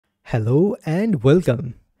Hello and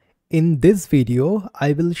welcome. In this video,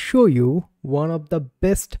 I will show you one of the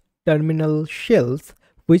best terminal shells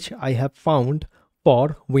which I have found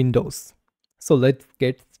for Windows. So let's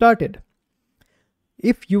get started.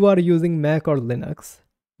 If you are using Mac or Linux,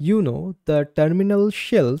 you know the terminal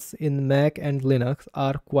shells in Mac and Linux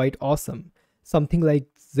are quite awesome. Something like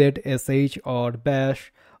ZSH or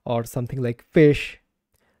Bash or something like Fish.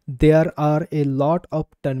 There are a lot of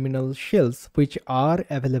terminal shells which are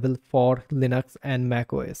available for Linux and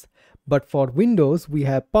Mac OS. But for Windows, we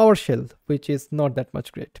have PowerShell, which is not that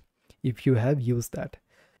much great if you have used that.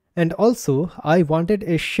 And also, I wanted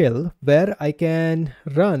a shell where I can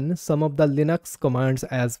run some of the Linux commands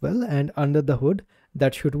as well, and under the hood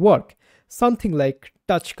that should work. Something like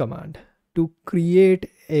touch command to create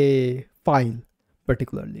a file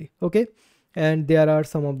particularly, okay? And there are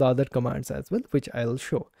some of the other commands as well, which I'll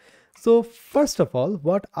show. So first of all,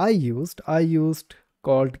 what I used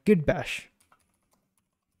called git bash,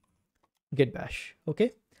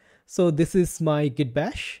 okay? So this is my git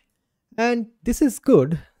bash, and this is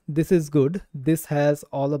good. This has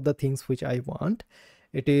all of the things which I want.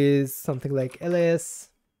 It is something like ls,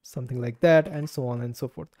 something like that, and so on and so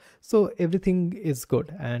forth. So everything is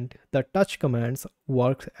good, and the touch commands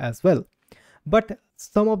work as well. But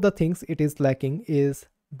some of the things it is lacking is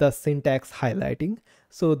the syntax highlighting.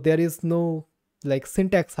 So there is no like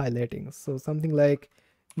syntax highlighting. So something like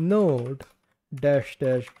node dash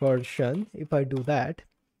version, if I do that,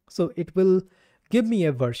 so it will give me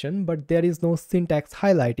a version, but there is no syntax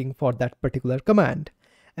highlighting for that particular command.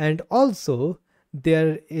 And also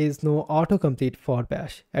there is no autocomplete for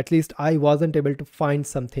bash. At least I wasn't able to find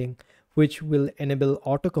something which will enable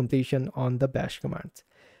autocompletion on the bash commands.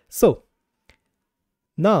 So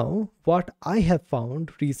now what I have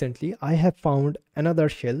found recently, I have found another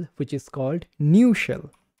shell which is called new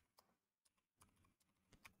shell.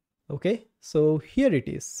 Okay, so here it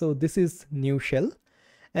is. So this is new shell.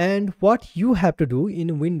 And what you have to do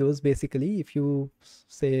in Windows, basically, if you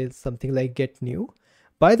say something like get new,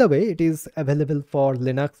 by the way, it is available for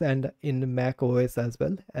Linux and in Mac OS as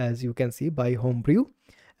well, as you can see by Homebrew.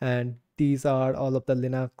 And these are all of the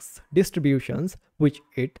Linux distributions which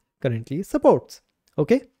it currently supports.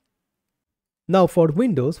 Okay. Now for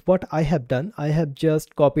Windows, what I have done, I have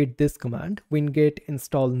just copied this command, winget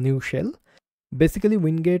install new shell. Basically,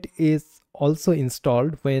 winget is also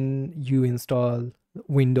installed when you install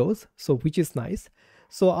Windows, so which is nice.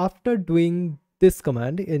 So after doing this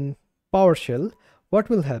command in PowerShell, what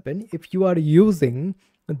will happen if you are using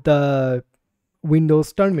the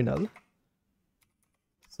Windows terminal?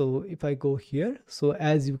 So if I go here, so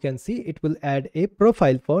as you can see, it will add a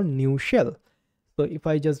profile for new shell. So if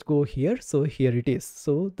I just go here, so here it is.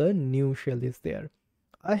 So the new shell is there.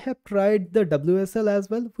 I have tried the WSL as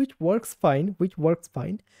well, which works fine,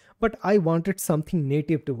 but I wanted something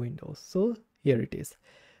native to Windows. So here it is.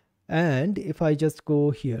 And if I just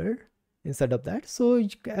go here instead of that, so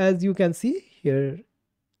as you can see here,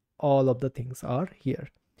 all of the things are here.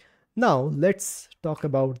 Now let's talk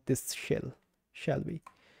about this shell, shall we?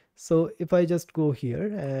 So if I just go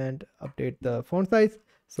here and update the font size,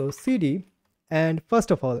 so CD, and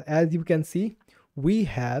first of all, as you can see, we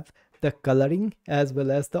have the coloring as well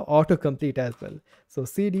as the autocomplete as well. So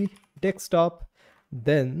CD desktop,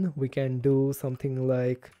 then we can do something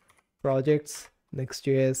like projects,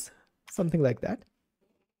 Next.js, something like that.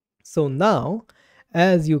 So now,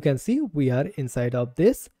 as you can see, we are inside of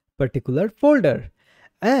this particular folder,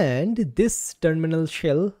 and this terminal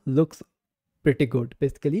shell looks pretty good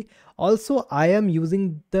basically. Also, I am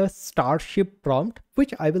using the Starship prompt,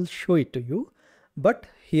 which I will show it to you, but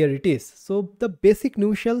here it is. So the basic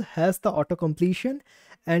new shell has the auto completion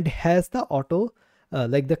and has the auto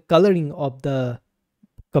like the coloring of the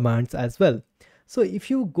commands as well. So if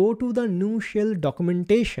you go to the new shell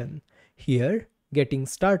documentation here, getting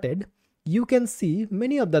started, you can see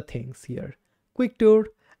many of the things here. Quick tour,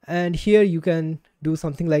 and here you can do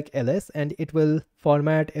something like ls, and it will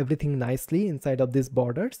format everything nicely inside of these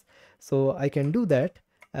borders. So I can do that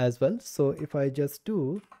as well. So if I just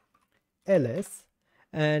do ls,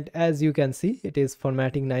 and as you can see, it is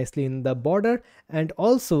formatting nicely in the border, and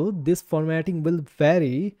also this formatting will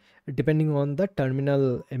vary depending on the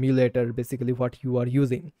terminal emulator, basically what you are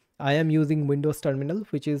using. I am using Windows terminal,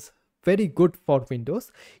 which is very good for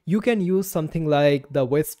Windows. You can use something like the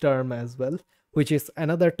Westterm as well, which is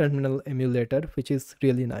another terminal emulator, which is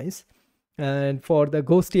really nice. And for the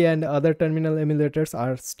Ghosty and other terminal emulators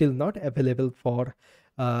are still not available for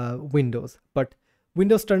Windows, but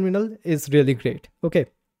Windows terminal is really great. Okay,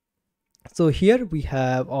 so here we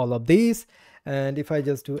have all of these, and if I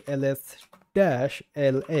just do ls-la,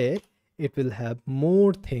 it will have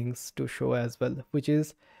more things to show as well, which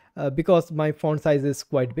is because my font size is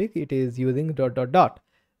quite big, it is using ...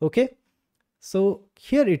 Okay, so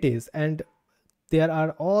here it is, and there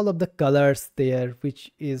are all of the colors there,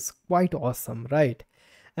 which is quite awesome, right?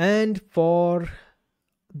 And for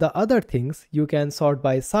the other things, you can sort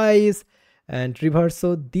by size and reverse.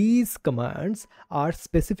 So these commands are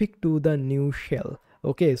specific to the new shell.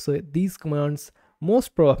 Okay, so these commands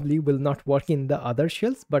most probably will not work in the other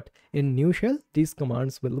shells, but in new shell these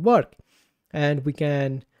commands will work. And we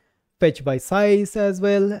can fetch by size as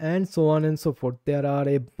well, and so on and so forth. There are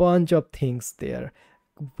a bunch of things there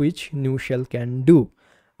which new shell can do.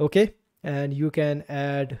 Okay, and you can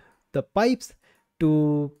add the pipes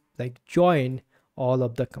to like join all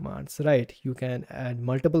of the commands, right? You can add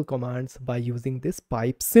multiple commands by using this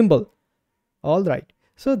pipe symbol. All right,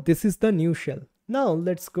 so this is the new shell. Now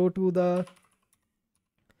let's go to the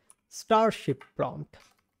Starship prompt.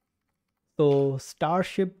 So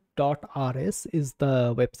starship.rs is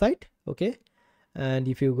the website. Okay, and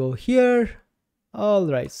if you go here, all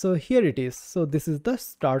right, so here it is. So this is the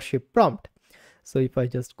Starship prompt. So if I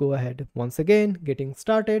just go ahead once again, getting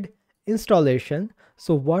started, installation.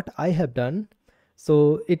 So what I have done,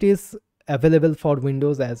 so it is available for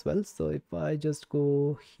Windows as well. So if I just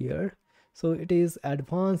go here, so it is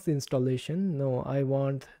advanced installation. No, I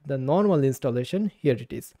want the normal installation. Here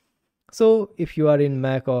it is. So if you are in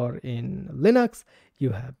Mac or in Linux, you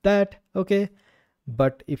have that. Okay,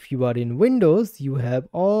 but if you are in Windows, you have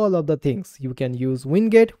all of the things. You can use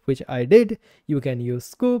Winget, which I did. You can use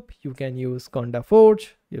Scoop, you can use Conda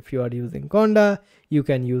Forge. If you are using Conda, you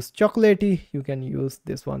can use Chocolatey, you can use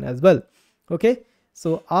this one as well. Okay,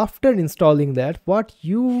 so after installing that, what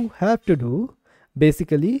you have to do,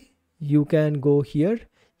 basically you can go here.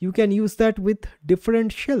 You can use that with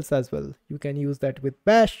different shells as well. You can use that with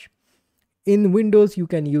Bash. In Windows, you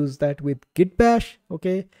can use that with Git Bash.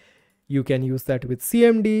 Okay, you can use that with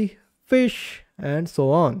CMD, Fish, and so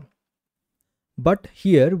on. But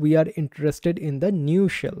here we are interested in the new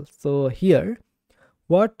shell. So here,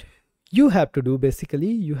 what you have to do, basically,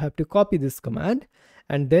 you have to copy this command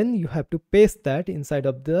and then you have to paste that inside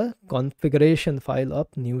of the configuration file of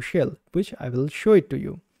new shell, which I will show it to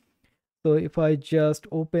you. So if I just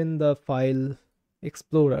open the file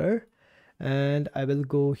explorer and I will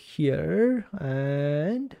go here,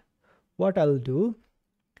 and what I'll do,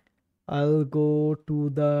 I'll go to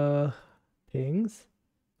the things.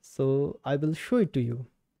 So I will show it to you.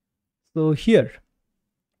 So here,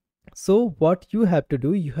 so what you have to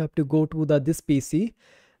do, you have to go to the this PC,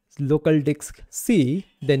 local disk C,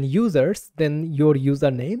 then users, then your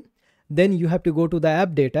username, then you have to go to the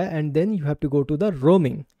app data, and then you have to go to the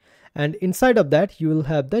roaming, and inside of that you will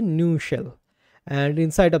have the new shell, and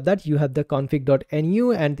inside of that you have the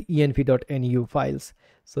config.nu and env.nu files.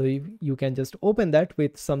 So you can just open that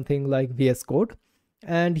with something like VS Code,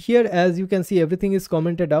 and here as you can see everything is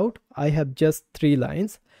commented out. I have just 3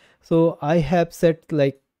 lines. So I have set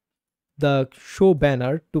like the show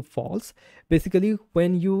banner to false. Basically,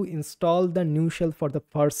 when you install the new shell for the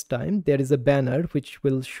first time, there is a banner which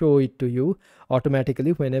will show it to you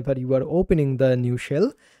automatically whenever you are opening the new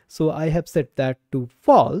shell. So I have set that to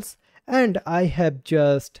false, and I have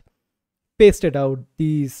just pasted out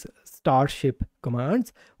these Starship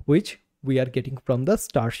commands which we are getting from the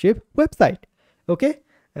Starship website. Okay,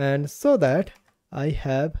 and so that I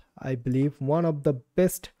have, I believe, one of the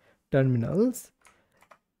best terminals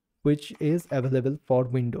which is available for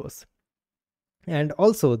Windows. And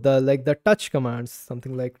also the touch commands,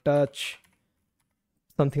 something like touch,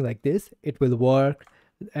 something like this, it will work.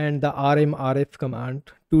 And the rmrf command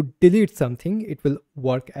to delete something, it will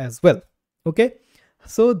work as well. Okay,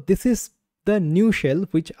 so this is the new shell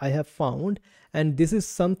which I have found, and this is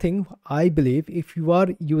something I believe if you are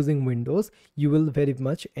using Windows you will very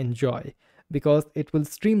much enjoy, because it will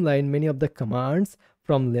streamline many of the commands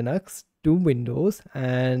from Linux to Windows,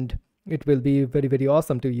 and it will be very, very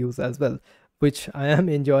awesome to use as well, which I am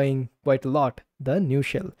enjoying quite a lot, the new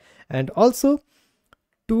shell. And also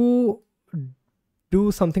to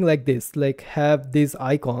do something like this, like have these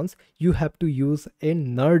icons, you have to use a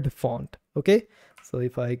nerd font. Okay, so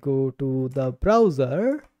if I go to the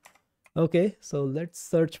browser, okay, so let's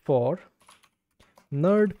search for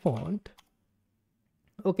nerd font.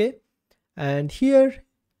 Okay, and here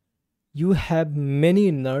you have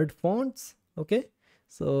many nerd fonts. Okay,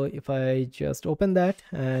 so if I just open that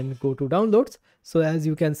and go to downloads, so as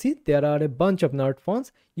you can see there are a bunch of nerd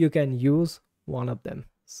fonts. You can use one of them,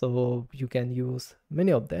 so you can use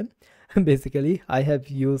many of them. Basically I have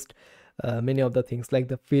used many of the things like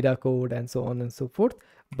the FIDA code and so on and so forth,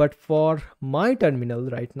 but for my terminal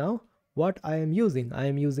right now, what I am using. I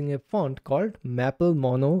am using a font called Maple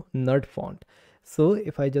Mono Nerd font. So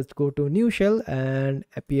if I just go to new shell and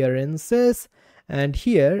appearances, and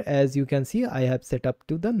here, as you can see, I have set up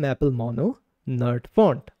to the Maple Mono Nerd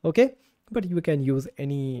font. Okay, but you can use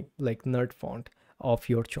any like nerd font of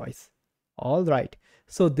your choice. All right,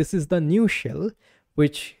 so this is the new shell,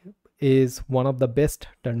 which is one of the best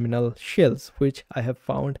terminal shells which I have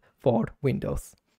found for Windows.